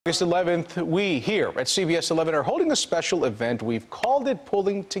August 11th, we here at CBS 11 are holding a special event. We've called it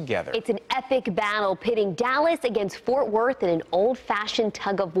Pulling Together. It's an epic battle pitting Dallas against Fort Worth in an old-fashioned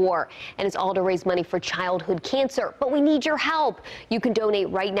tug-of-war. And it's all to raise money for childhood cancer. But we need your help. You can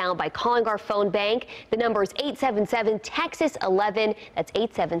donate right now by calling our phone bank. The number is 877-TEXAS-11. That's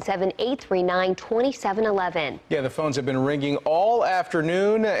 877-839-2711. Yeah, the phones have been ringing all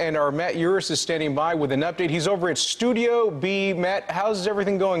afternoon, and our Matt Uris is standing by with an update. He's over at Studio B. Matt, how's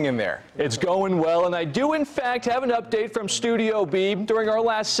everything going in there? It's going well, and I do in fact have an update from Studio B. During our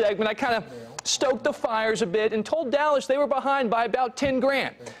last segment, I kind of stoked the fires a bit and told Dallas they were behind by about 10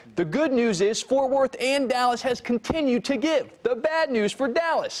 grand. The good news is Fort Worth and Dallas has continued to give. The bad news for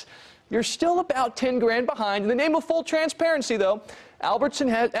Dallas, you're still about 10 grand behind. In the name of full transparency, though,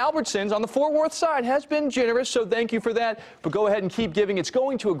 Albertsons on the Fort Worth side has been generous, so thank you for that. But go ahead and keep giving. It's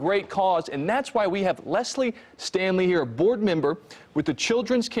going to a great cause, and that's why we have Leslie Stanley here, a board member with the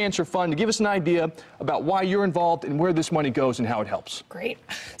Children's Cancer Fund, to give us an idea about why you're involved and where this money goes and how it helps. Great.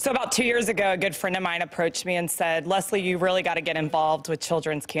 So about 2 years ago, a good friend of mine approached me and said, Leslie, you really got to get involved with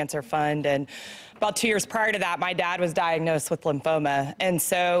Children's Cancer Fund. And about 2 years prior to that, my dad was diagnosed with lymphoma. And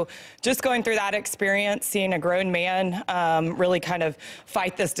so just going through that experience, seeing a grown man really kind of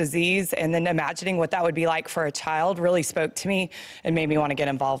fight this disease, and then imagining what that would be like for a child really spoke to me and made me want to get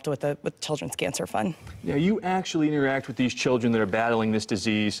involved with the Children's Cancer Fund. Yeah, you actually interact with these children that are battling this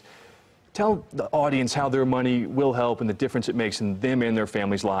disease. Tell the audience how their money will help and the difference it makes in them and their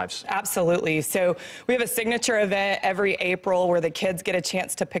families' lives. Absolutely. So we have a signature event every April where the kids get a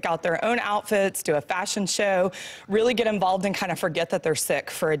chance to pick out their own outfits, do a fashion show, really get involved and kind of forget that they're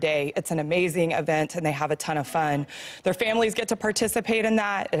sick for a day. It's an amazing event and they have a ton of fun. Their families get to participate in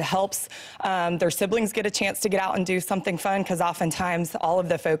that. It helps their siblings get a chance to get out and do something fun, because oftentimes all of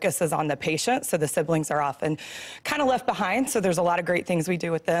the focus is on the patient, so the siblings are often kind of left behind. So there's a lot of great things we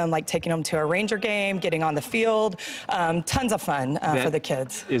do with them, like taking them to a Ranger game, getting on the field, tons of fun for the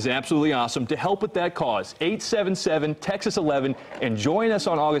kids. Is absolutely awesome. To help with that cause, 877-TEXAS-11, and join us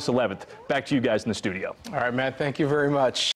on August 11th. Back to you guys in the studio. All right, Matt, thank you very much.